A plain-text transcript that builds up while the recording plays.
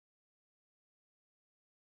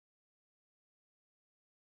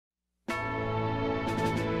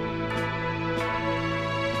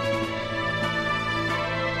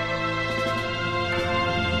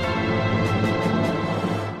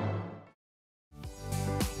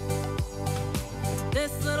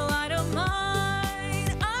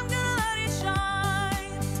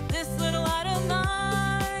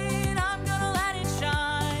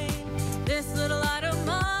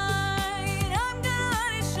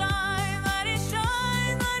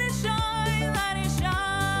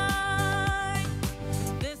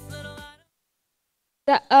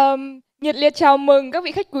Dạ, nhiệt liệt chào mừng các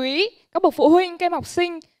vị khách quý, các bậc phụ huynh, các em học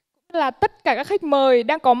sinh, cũng là tất cả các khách mời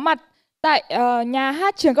đang có mặt tại nhà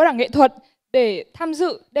hát trường cao đẳng nghệ thuật để tham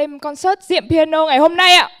dự đêm concert Diện Piano ngày hôm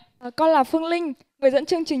nay ạ. Con là Phương Linh, người dẫn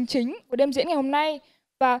chương trình chính của đêm diễn ngày hôm nay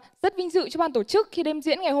và rất vinh dự cho ban tổ chức khi đêm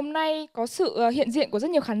diễn ngày hôm nay có sự hiện diện của rất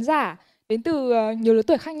nhiều khán giả đến từ nhiều lứa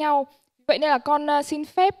tuổi khác nhau. Vậy nên là con xin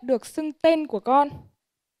phép được xưng tên của con.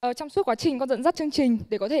 Trong suốt quá trình con dẫn dắt chương trình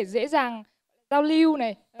để có thể dễ dàng giao lưu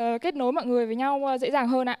này, kết nối mọi người với nhau dễ dàng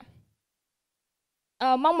hơn ạ.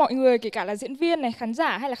 Mong mọi người kể cả là diễn viên này, khán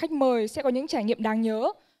giả hay là khách mời sẽ có những trải nghiệm đáng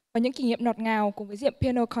nhớ và những kỷ niệm ngọt ngào cùng với Diện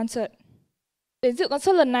Piano Concert. Đến dự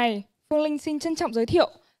concert lần này, Phương Linh xin trân trọng giới thiệu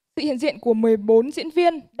sự hiện diện của 14 diễn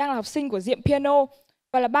viên đang là học sinh của Diện Piano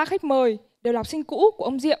và là 3 khách mời đều là học sinh cũ của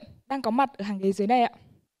ông Diệm đang có mặt ở hàng ghế dưới này ạ.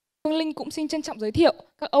 Phương Linh cũng xin trân trọng giới thiệu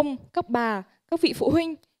các ông, các bà, các vị phụ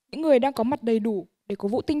huynh, những người đang có mặt đầy đủ để cổ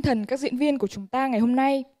vũ tinh thần các diễn viên của chúng ta ngày hôm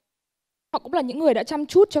nay. Họ cũng là những người đã chăm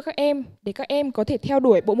chút cho các em để các em có thể theo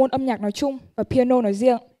đuổi bộ môn âm nhạc nói chung và piano nói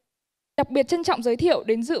riêng. Đặc biệt trân trọng giới thiệu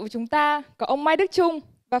đến dự với chúng ta có ông Mai Đức Trung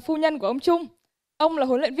và phu nhân của ông Trung. Ông là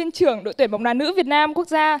huấn luyện viên trưởng đội tuyển bóng đá nữ Việt Nam quốc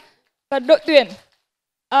gia và đội tuyển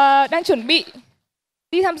đang chuẩn bị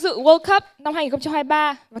đi tham dự World Cup năm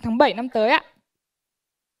 2023 vào tháng 7 năm tới ạ.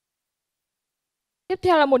 Tiếp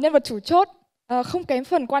theo là một nhân vật chủ chốt không kém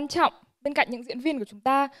phần quan trọng bên cạnh những diễn viên của chúng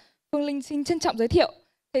ta. Phương Linh xin trân trọng giới thiệu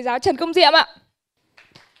thầy giáo Trần Công Diệm ạ.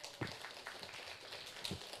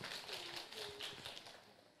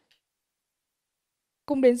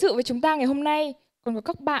 Cùng đến dự với chúng ta ngày hôm nay còn có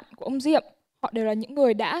các bạn của ông Diệm. Họ đều là những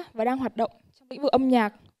người đã và đang hoạt động trong lĩnh vực âm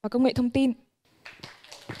nhạc và công nghệ thông tin.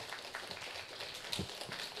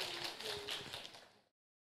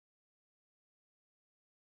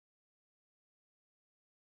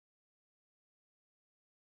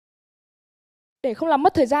 Để không làm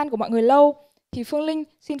mất thời gian của mọi người lâu thì Phương Linh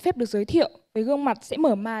xin phép được giới thiệu với gương mặt sẽ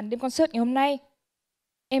mở màn đêm concert ngày hôm nay.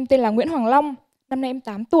 Em tên là Nguyễn Hoàng Long, năm nay em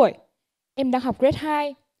 8 tuổi. Em đang học grade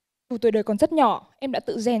 2. Dù tuổi đời còn rất nhỏ, em đã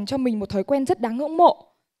tự rèn cho mình một thói quen rất đáng ngưỡng mộ.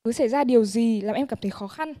 Cứ xảy ra điều gì làm em cảm thấy khó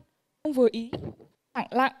khăn, không vừa ý, lặng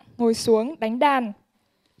lặng, ngồi xuống, đánh đàn.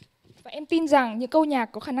 Và em tin rằng những câu nhạc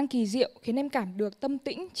có khả năng kỳ diệu khiến em cảm được tâm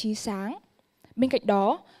tĩnh, trí sáng. Bên cạnh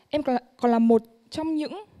đó, em còn là một trong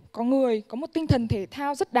những người có một tinh thần thể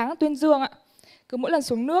thao rất đáng tuyên dương ạ. Cứ mỗi lần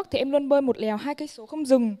xuống nước thì em luôn bơi một lèo 2 cây số không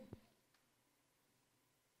dừng.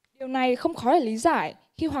 Điều này không khó để lý giải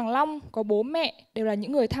khi Hoàng Long có bố mẹ đều là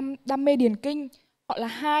những người đam mê điền kinh. Họ là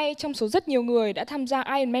 2 trong số rất nhiều người đã tham gia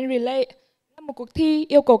Ironman Relay, là một cuộc thi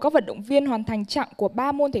yêu cầu các vận động viên hoàn thành chặng của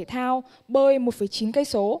 3 môn thể thao: bơi 1,9 cây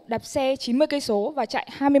số, đạp xe 90 cây số và chạy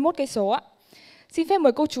 21 cây số ạ. Xin phép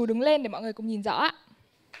mời cô chú đứng lên để mọi người cùng nhìn rõ ạ.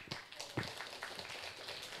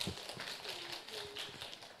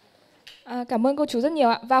 Cảm ơn cô chú rất nhiều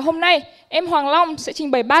ạ. Và hôm nay em Hoàng Long sẽ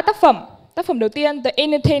trình bày 3 tác phẩm. Tác phẩm đầu tiên The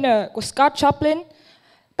Entertaine của Scott Joplin.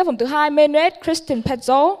 Tác phẩm thứ hai Menuet Christian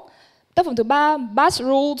Petzold. Tác phẩm thứ ba Bass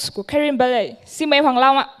Rules của Karin Ballet. Xin mời em Hoàng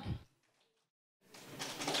Long ạ.